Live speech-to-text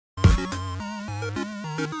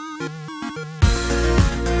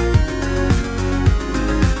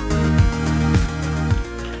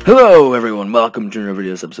Hello everyone, welcome to another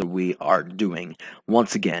video. This episode we are doing,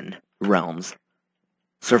 once again, Realms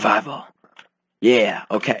Survival. Yeah,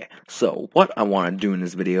 okay, so what I want to do in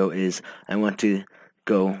this video is, I want to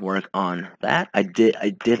go work on that. I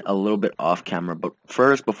did a little bit off camera, but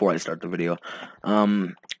first, before I start the video,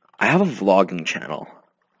 I have a vlogging channel.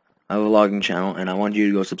 And I want you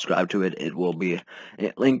to go subscribe to it. It'll be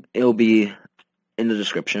in the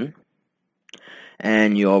description,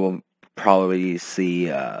 and you'll probably see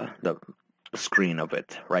the screen of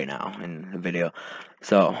it right now in the video.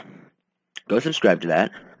 So go subscribe to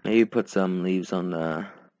that. Maybe put some leaves on the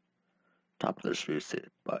top of the spruce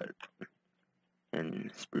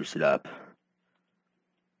and spruce it up.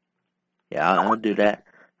 Yeah, I'll do that.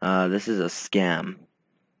 This is a scam.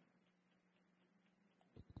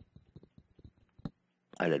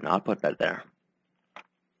 I did not put that there.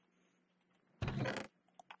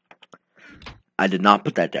 I did not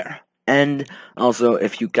put that there. And also,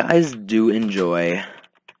 if you guys do enjoy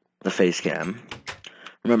the face cam,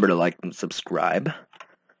 remember to like and subscribe.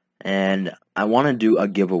 And I want to do a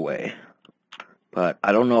giveaway, but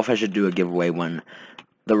I don't know if I should do a giveaway when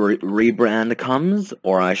the rebrand comes,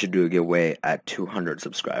 or I should do a giveaway at 200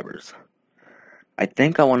 subscribers. I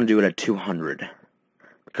think I want to do it at 200,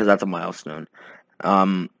 because that's a milestone.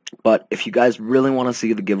 But if you guys really want to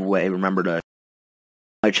see the giveaway, remember to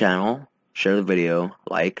my channel, share the video,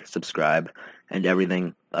 like, subscribe, and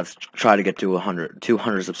everything. Let's try to get to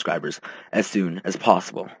 200 subscribers as soon as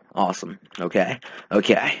possible. Awesome. Okay?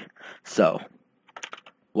 Okay. So,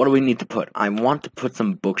 what do we need to put? I want to put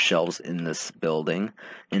some bookshelves in this building,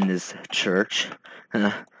 in this church.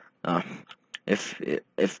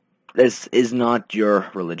 If this is not your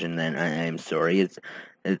religion, then I am sorry.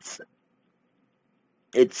 What's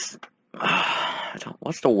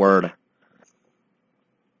the word?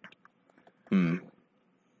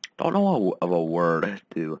 Don't know of a word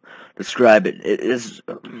to describe it. It's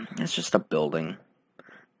just a building.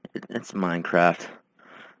 It's Minecraft.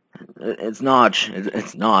 It's Notch.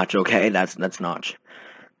 It's Notch. Okay, that's Notch.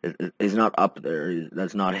 He's not up there.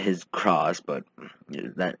 That's not his cross, but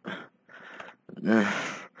that.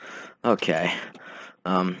 Okay.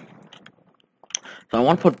 So I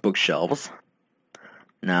want to put bookshelves.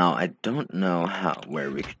 Now I don't know how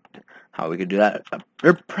we could do that.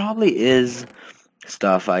 There probably is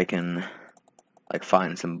stuff I can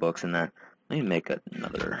find some books in that. Let me make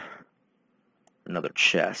another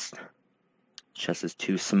chest. Chest is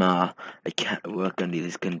too small. I can't work on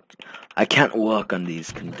these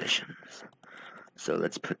conditions. So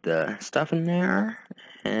let's put the stuff in there.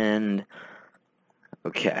 And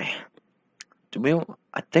okay.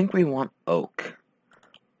 I think we want oak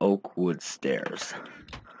wood stairs.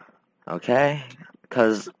 Okay?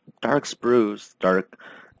 Because dark spruce, dark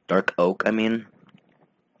oak, I mean,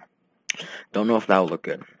 don't know if that'll look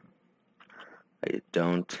good. I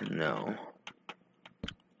don't know.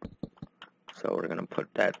 So we're gonna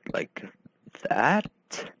put that like that.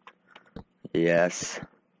 Yes.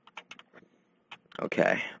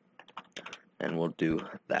 Okay. And we'll do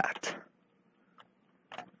that.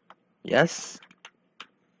 Yes.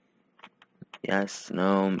 Yes,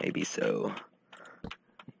 no, maybe so.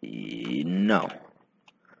 No.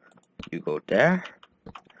 You go there.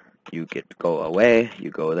 You go away.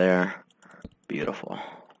 You go there. Beautiful.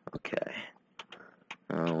 Okay.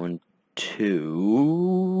 1, 2.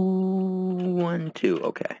 1, 2.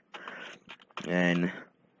 Okay. And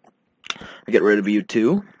I get rid of you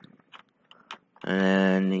too.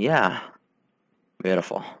 And yeah.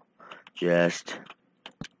 Beautiful. Just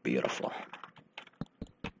beautiful.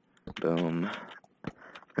 Boom.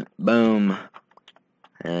 Boom.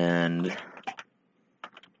 And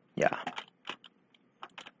yeah.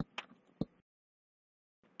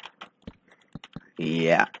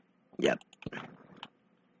 Yeah. Yep.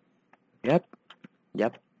 Yep.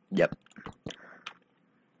 Yep. Yep.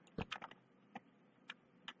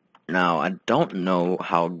 Now, I don't know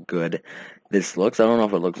how good this looks. I don't know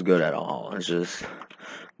if it looks good at all. It's just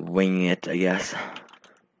winging it, I guess.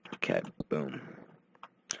 Okay, boom.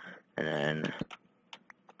 And then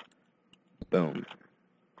boom.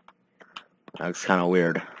 That looks kind of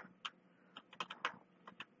weird.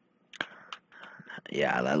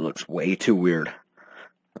 Yeah, that looks way too weird.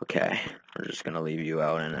 Okay, we're just gonna leave you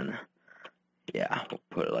out, and then yeah, we'll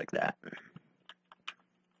put it like that.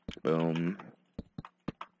 Boom.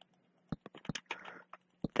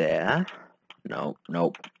 There. No,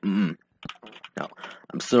 nope. No.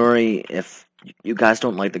 I'm sorry if you guys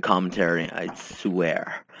don't like the commentary. I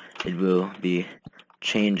swear it will be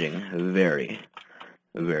changing very,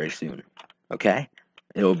 very soon. Okay?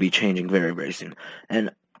 It will be changing very, very soon.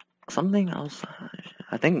 And something else,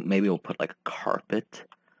 I think maybe we'll put like a carpet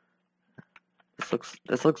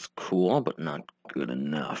This looks cool, but not good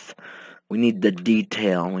enough. We need the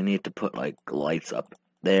detail. We need to put like lights up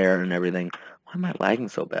there and everything. Why am I lagging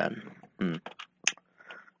so bad?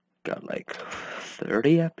 Got like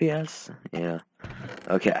 30 FPS. Yeah.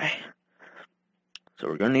 Okay. So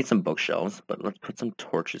we're gonna need some bookshelves, but let's put some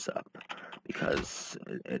torches up because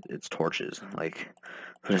it's torches. Like,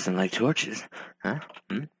 who doesn't like torches? Huh?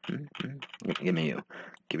 Give me you.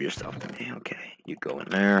 Give yourself to me. Okay, you go in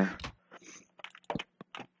there.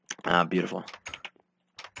 Ah, beautiful.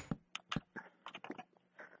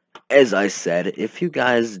 As I said, if you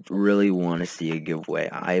guys really want to see a giveaway,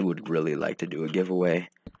 I would really like to do a giveaway.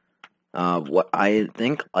 What I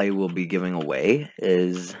think I will be giving away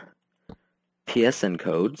is PSN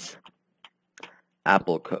codes,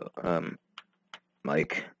 Apple code,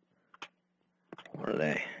 like, what are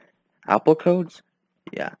they? Apple codes?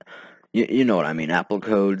 Yeah, you know what I mean. Apple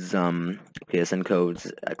codes, PSN codes,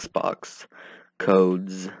 Xbox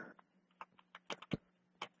codes,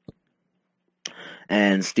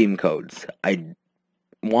 and Steam codes. I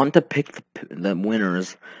want to pick the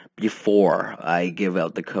winners before I give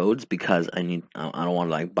out the codes because I don't want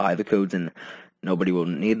to like buy the codes and nobody will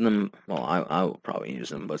need them. Well, I will probably use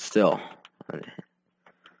them, but still,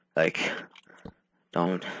 like,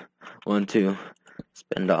 don't want to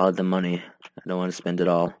spend all the money. I don't want to spend it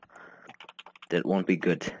all. That won't be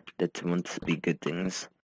good. That won't be good things.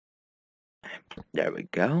 There we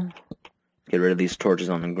go. Get rid of these torches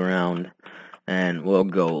on the ground, and we'll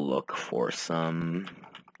go look for some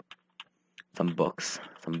books,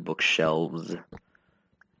 some bookshelves,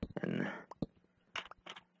 and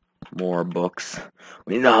more books.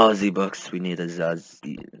 We need the Z books. We need the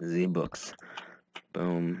Z books.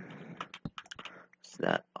 Boom. Is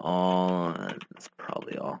that all? That's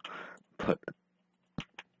probably all.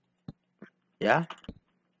 Yeah.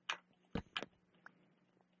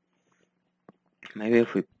 Maybe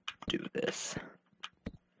if we do this,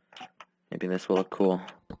 maybe this will look cool.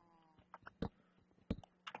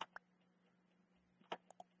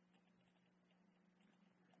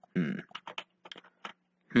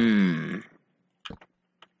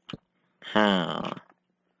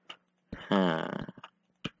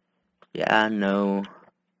 Yeah, no.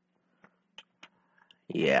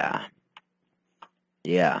 Yeah.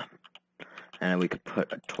 Yeah. And then we could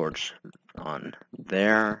put a torch on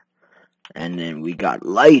there. And then we got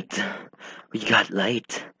light. We got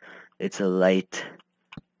light. It's a light.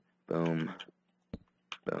 Boom.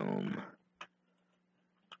 Boom.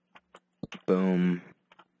 Boom.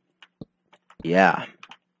 Yeah.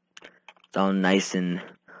 It's all nice and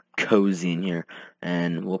cozy in here.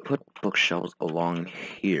 And we'll put bookshelves along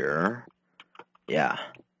here. Yeah.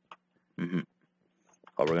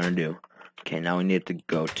 What we're gonna do. Okay, now we need to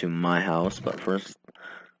go to my house, but first,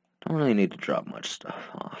 don't really need to drop much stuff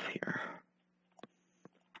off here.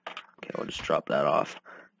 Okay, we'll just drop that off.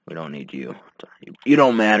 We don't need you. You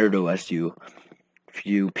don't matter to us, you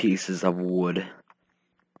few pieces of wood.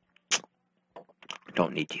 We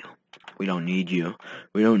don't need you. We don't need you.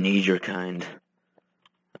 We don't need your kind.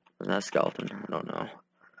 Is that a skeleton? I don't know.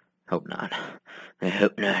 Hope not. I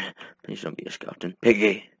hope not. Please don't be a skeleton.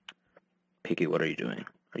 Piggy! Piggy, what are you doing?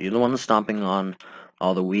 Are you the one that's stomping on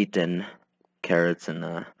all the wheat and carrots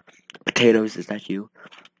and potatoes? Is that you?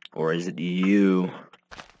 Or is it you?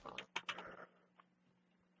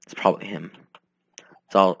 It's probably him.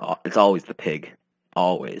 It's always the pig.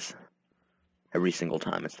 Always. Every single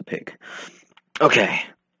time it's the pig. Okay.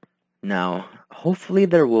 Now, hopefully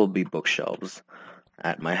there will be bookshelves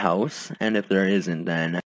at my house, and if there isn't,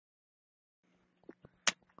 then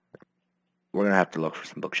we're gonna have to look for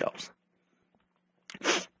some bookshelves.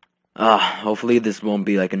 Hopefully this won't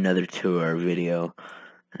be like another tour video,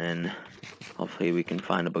 and hopefully we can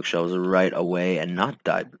find the bookshelves right away and not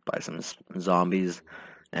die by some zombies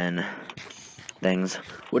and things.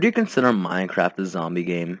 Would you consider Minecraft a zombie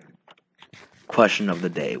game? Question of the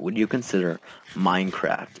day. Would you consider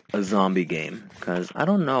Minecraft a zombie game? Because I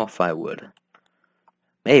don't know if I would.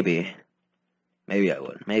 Maybe I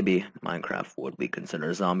would. Maybe Minecraft would be considered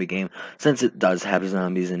a zombie game, since it does have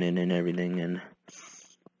zombies in it and everything, and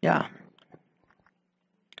yeah.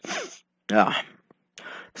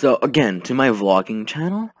 So again, to my vlogging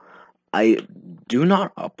channel, I do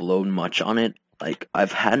not upload much on it. Like,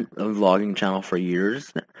 I've had a vlogging channel for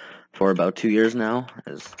years, for about 2 years now,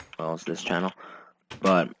 as well as this channel,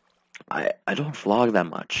 but I don't vlog that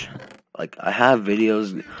much. Like, I have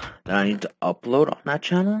videos that I need to upload on that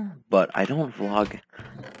channel, but I don't vlog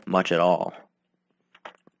much at all.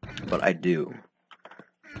 But I do.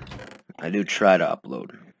 I do try to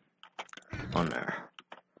upload on there.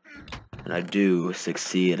 And I do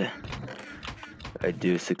succeed. I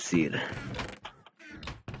do succeed.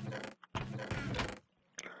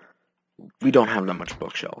 we don't have that much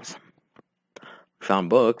bookshelves. We found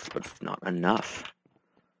books, but it's not enough.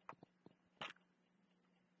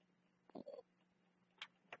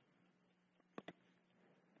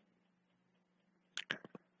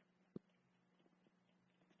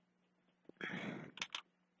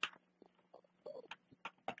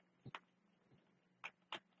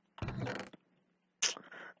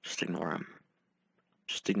 Just ignore him.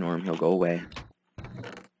 Just ignore him, he'll go away.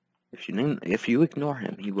 If you ignore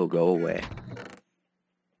him, he will go away.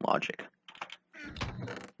 Logic.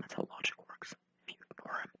 That's how logic works. If you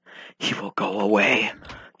ignore him, he will go away.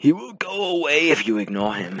 He will go away if you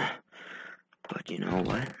ignore him. But you know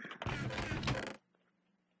what?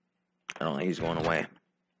 I don't think he's going away.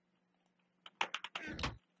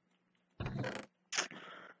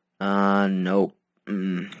 Nope.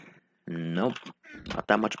 Nope. Not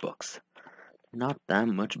that much books. Not that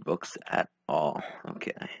much books at all.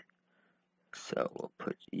 Okay. So we'll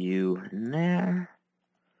put you in there.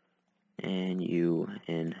 And you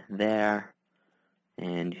in there.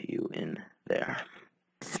 And you in there.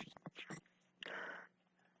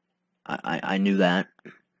 I knew that.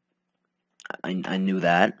 I knew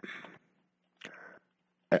that.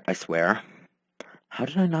 I swear. How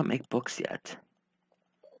did I not make books yet?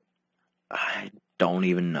 I don't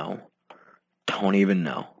even know. Don't even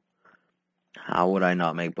know. How would I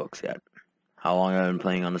not make books yet? How long have I been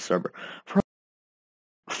playing on the server? For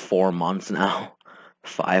 4 months now.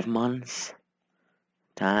 5 months.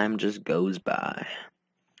 Time just goes by.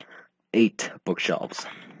 8 bookshelves.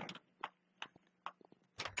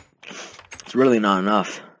 It's really not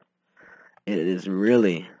enough. It is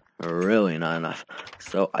really not enough.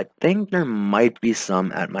 So I think there might be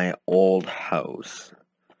some at my old house.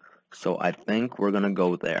 So I think we're gonna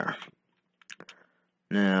go there.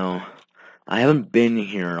 Now, I haven't been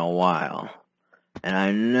here in a while. And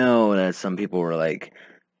I know that some people were like,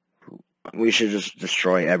 we should just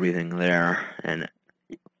destroy everything there. And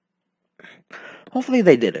hopefully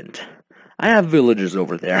they didn't. I have villagers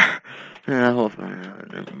over there.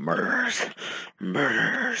 Murders.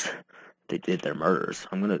 They did their murders.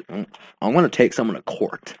 I'm gonna take someone to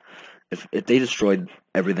court. If they destroyed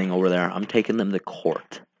everything over there, I'm taking them to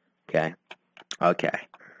court. Okay.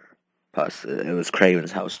 Plus, it was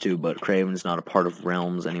Craven's house too, but Craven's not a part of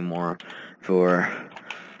Realms anymore for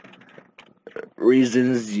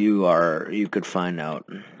reasons you could find out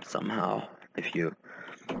somehow if you.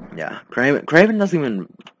 Yeah, Craven doesn't even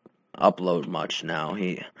upload much now.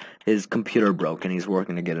 His computer broke and he's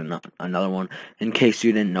working to get another one. In case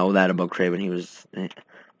you didn't know that about Craven, he's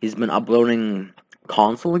been uploading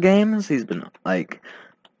console games. He's been like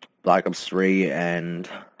Black Ops 3 and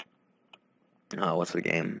what's the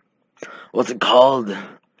game? What's it called?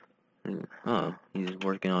 Oh, he's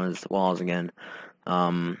working on his walls again.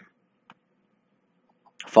 Fallout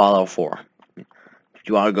 4. If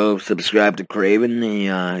you want to go subscribe to Craven,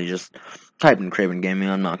 you just type in Craven Gaming.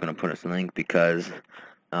 I'm not going to put a link because,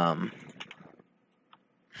 not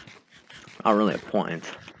really a point.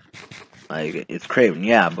 Like, it's Craven,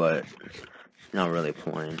 yeah, but not really a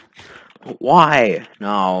point. Why?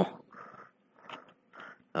 No.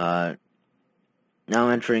 Now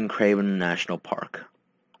entering Craven National Park.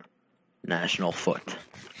 National Foot.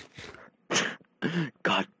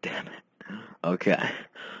 God damn it. Okay.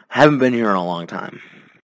 Haven't been here in a long time.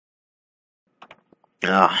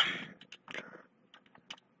 Oh,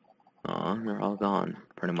 they're all gone,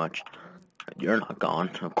 pretty much. You're not gone.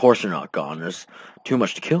 Of course you're not gone. There's too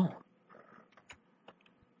much to kill.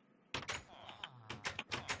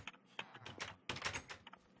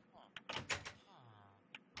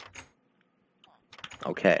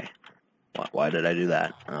 Okay. Why did I do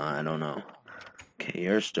that? I don't know. Okay,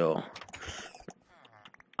 you're still...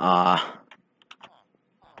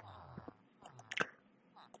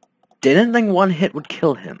 Didn't think one hit would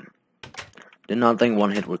kill him. Did not think one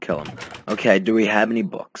hit would kill him. Okay, do we have any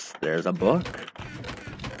books? There's a book.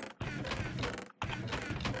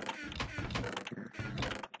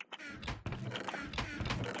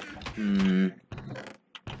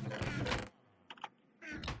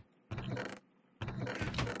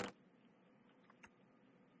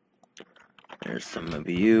 There's some of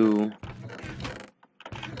you.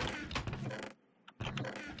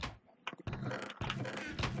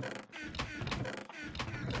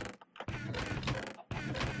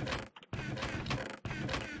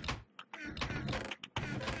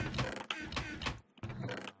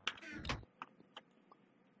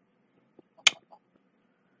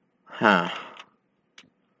 Huh.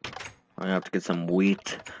 I'm gonna have to get some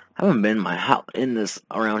wheat. I haven't been in my house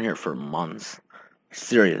around here for months.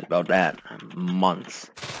 Serious about that. Months.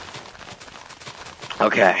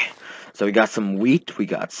 Okay. So we got some wheat, we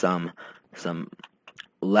got some some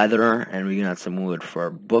leather, and we got some wood for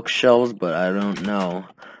bookshelves, but I don't know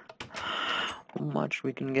how much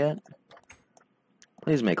we can get.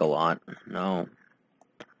 Please make a lot. No.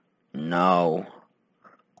 No.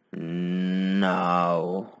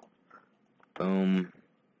 No. Boom.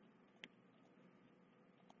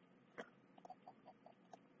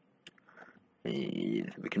 We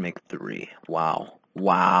can make 3. Wow.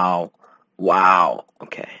 Wow. Wow.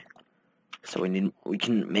 Okay. So we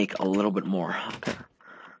can make a little bit more. Okay.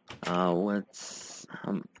 What's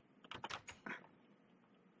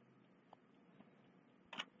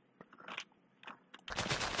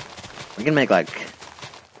we can make like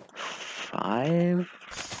 5,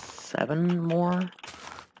 7 more. I'm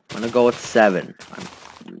gonna go with 7. I'm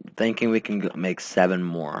thinking we can make 7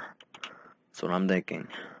 more. That's what I'm thinking.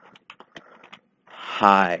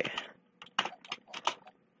 Hi.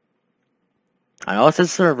 I know it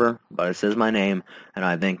says server, but it says my name, and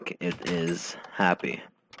I think it is happy.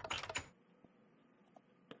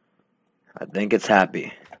 I think it's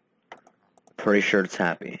happy. Pretty sure it's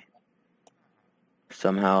happy.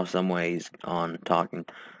 Somehow, some way he's on talking.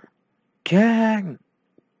 Gang!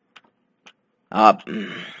 Up.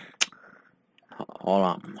 Hold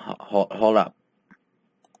on. Hold up.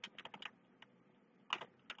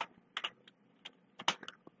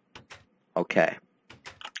 Okay.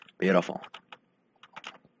 Beautiful.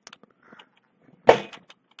 It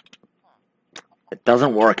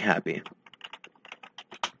doesn't work, Happy.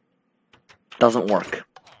 Doesn't work.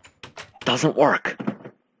 Doesn't work.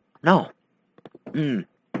 No.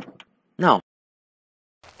 No.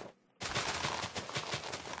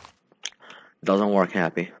 Doesn't work,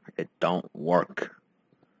 Happy. It don't work.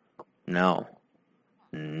 No.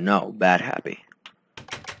 No. Bad Happy.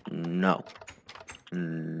 No.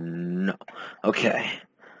 No. Okay.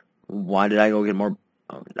 Why did I go get more?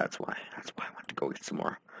 Oh, that's why. That's why I went to go get some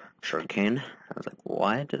more sugarcane. I was like,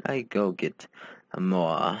 why did I go get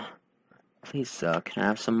more? Please, sir, can I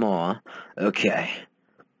have some more? Okay.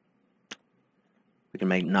 We can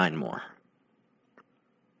make 9 more.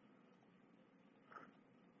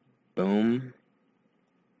 Boom.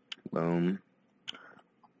 Boom.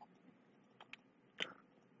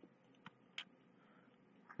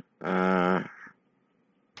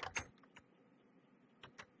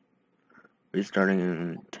 Restarting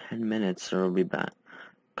in 10 minutes, or we'll be back.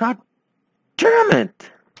 God damn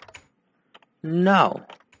it! No.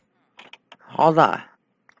 Hold on.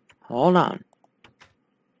 Hold on.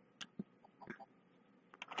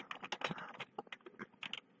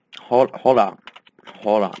 Hold on. Hold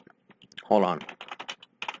on. Hold on.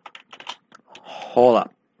 Hold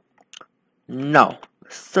up. No.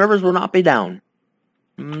 Servers will not be down.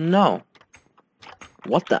 No.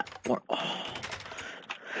 What the? What? Oh.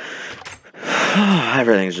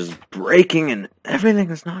 Everything's just breaking and everything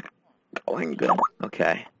is not going good.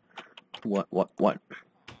 Okay. What?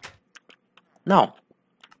 No.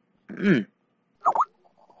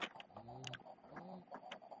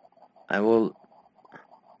 I will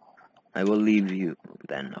leave you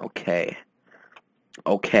then. Okay.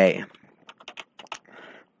 Okay.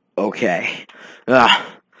 Okay.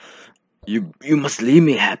 You must leave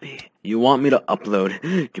me, Happy. You want me to upload.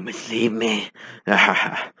 You must leave me.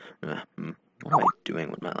 What am I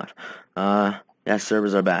doing with my life? Yeah,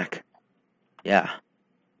 servers are back. Yeah.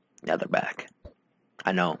 Yeah, they're back.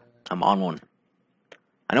 I know. I'm on one.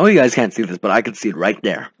 I know you guys can't see this, but I can see it right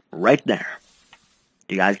there. Right there.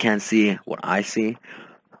 You guys can't see what I see,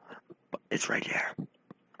 but it's right there.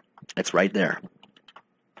 It's right there.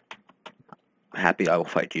 Happy, I will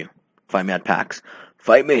fight you. Fight me at PAX.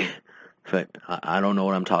 Fight me! I don't know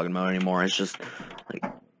what I'm talking about anymore. It's just, like,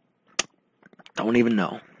 don't even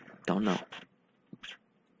know. Don't know.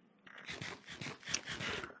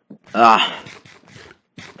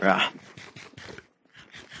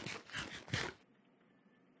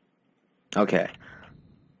 Okay.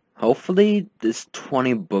 Hopefully this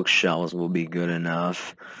 20 bookshelves will be good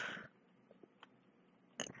enough.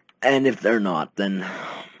 And if they're not, then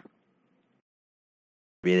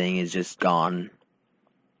everything is just gone.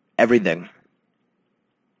 Everything.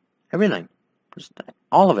 Everything. Just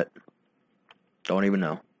all of it. Don't even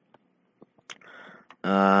know.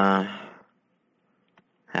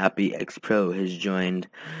 Happy X Pro has joined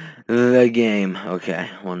the game. Okay,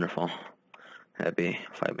 wonderful. Happy,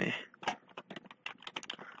 fight me.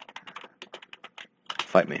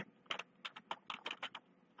 Fight me.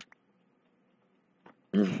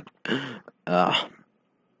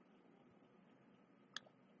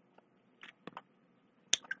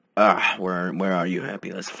 Where are you,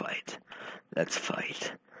 Happy? Let's fight. Let's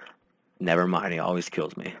fight. Never mind, he always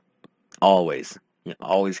kills me. Always. He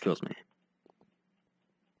always kills me.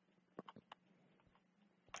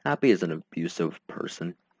 Happy is an abusive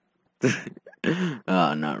person.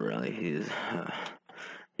 Not really.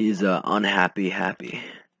 He's unhappy happy.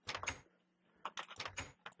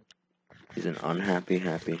 He's an unhappy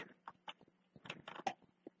happy.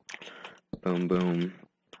 Boom boom.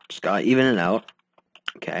 Just gotta even it out.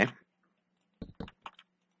 Okay.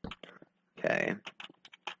 Okay.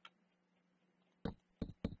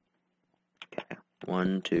 Okay.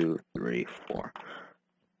 1, 2, 3, 4.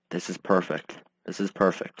 This is perfect. This is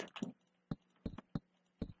perfect.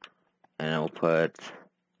 And I'll put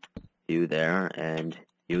you there and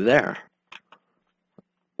you there.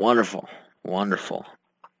 Wonderful. Wonderful.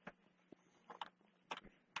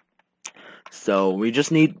 So we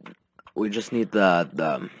just need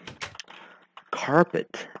the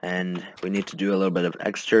carpet, and we need to do a little bit of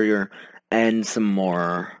exterior and some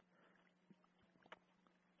more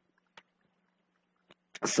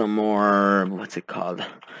what's it called?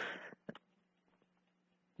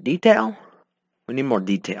 Detail? We need more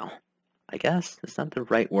detail. I guess is that the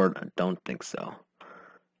right word? I don't think so.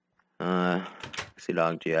 Sea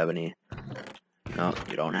Dog, do you have any? No,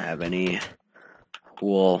 you don't have any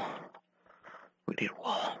wool. We need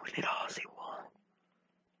wool. We need all the wool.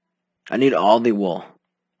 I need all the wool.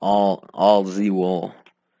 All the wool.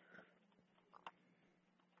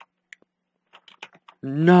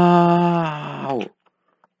 No.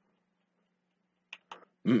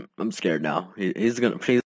 I'm scared now. He's gonna.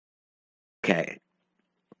 Okay.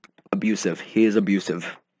 Abusive. He is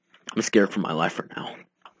abusive. I'm scared for my life right now.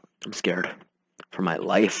 I'm scared. For my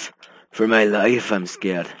life. For my life, I'm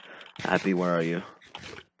scared. Happy, where are you?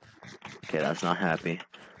 Okay, that's not Happy.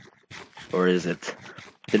 Or is it?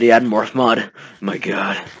 Did he add morph mod? My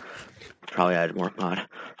god. Probably added morph mod.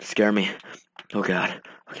 Scare me. Oh god.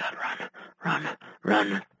 Oh god, run. Run.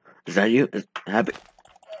 Run. Is that you? Is Happy?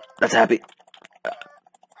 That's Happy.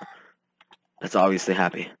 That's obviously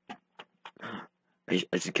Happy. I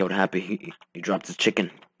just killed Happy. He dropped his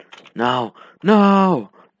chicken. No.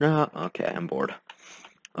 No. No. Okay, I'm bored.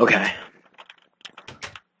 Okay.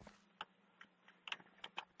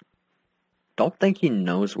 Don't think he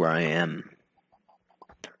knows where I am.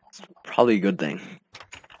 It's probably a good thing.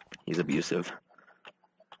 He's abusive.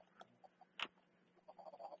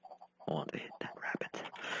 I want to hit that rabbit.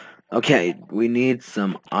 Okay, we need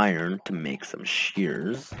some iron to make some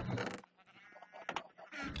shears.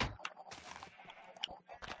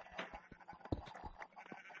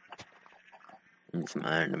 Need some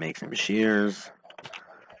iron to make some shears.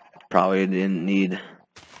 Probably didn't need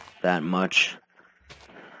that much.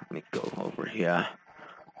 Let me go over here.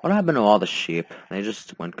 What happened to all the sheep? They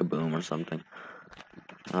just went kaboom or something.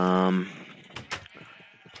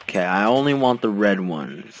 Okay, I only want the red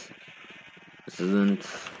ones. This isn't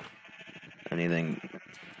anything.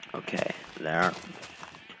 Okay, there.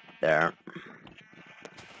 There.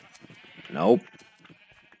 Nope.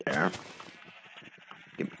 There.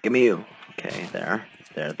 Give me you. Okay, there.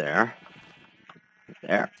 There. There.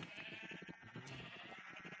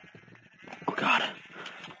 Oh god.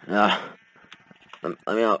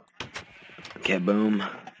 Let me out. Okay, boom.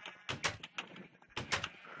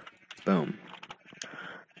 Boom.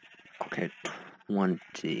 Okay,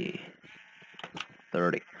 20.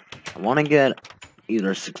 30. I want to get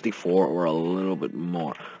either 64 or a little bit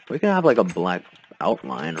more. We could have like a black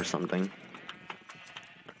outline or something.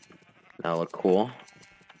 That'll look cool.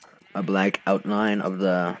 A black outline of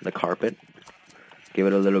the carpet. Give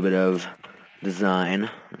it a little bit of design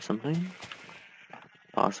or something.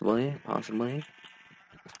 Possibly.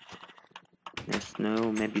 Yes,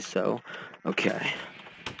 no, maybe so. Okay.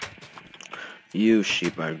 You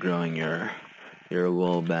sheep are growing your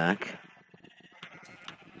wool back.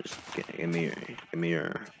 Just give me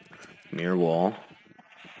your wool.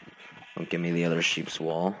 Don't give me the other sheep's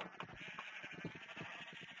wool.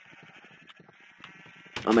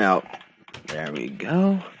 I'm out. There we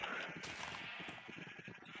go.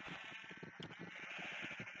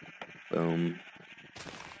 Boom.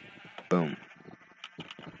 Boom.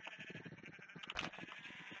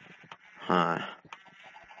 Huh.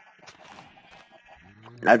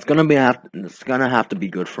 It's gonna have to be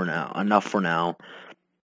good for now. Enough for now.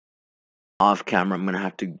 Off camera, I'm gonna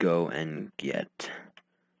have to go and get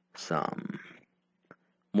some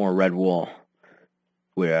more red wool.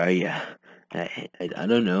 Where are ya? I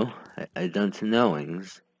don't know. I don't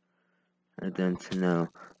knowings. I don't know.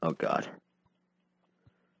 Oh god.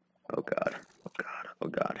 Oh god. Oh god. Oh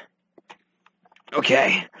god.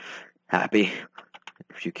 Okay. Happy.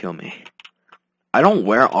 If you kill me. I don't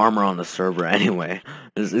wear armor on the server anyway.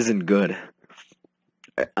 This isn't good.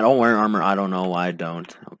 I don't wear armor. I don't know why I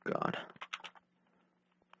don't. Oh god.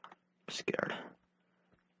 I'm scared.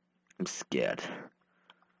 I'm scared.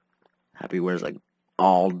 happy. Wears like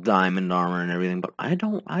all diamond armor and everything, but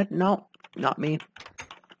no, not me.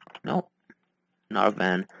 No, not a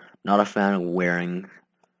fan. Not a fan of wearing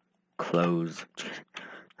clothes.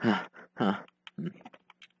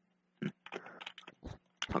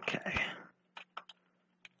 Okay.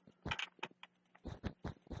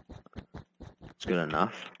 It's good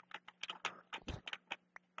enough.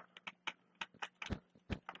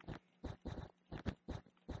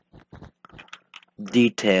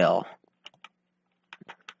 Detail.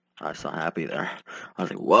 I was so happy there. I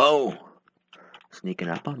was like, whoa! Sneaking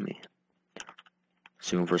up on me.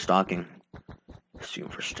 Soon for stalking. Soon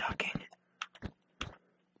for stalking.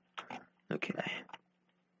 Okay.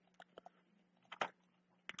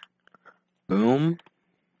 Boom.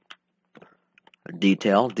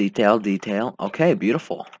 Detail, detail, detail. Okay,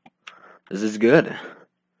 beautiful. This is good.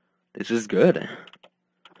 This is good.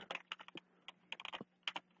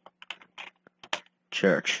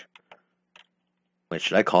 Church. Wait,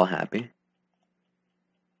 should I call happy?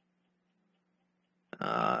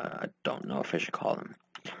 I don't know if I should call him.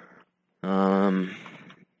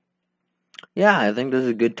 Yeah, I think this is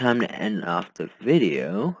a good time to end off the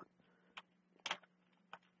video.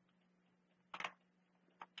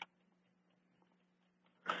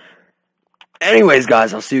 Anyways,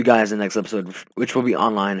 guys, I'll see you guys in the next episode, which will be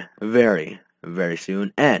online very, very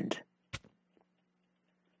soon. And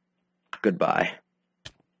goodbye.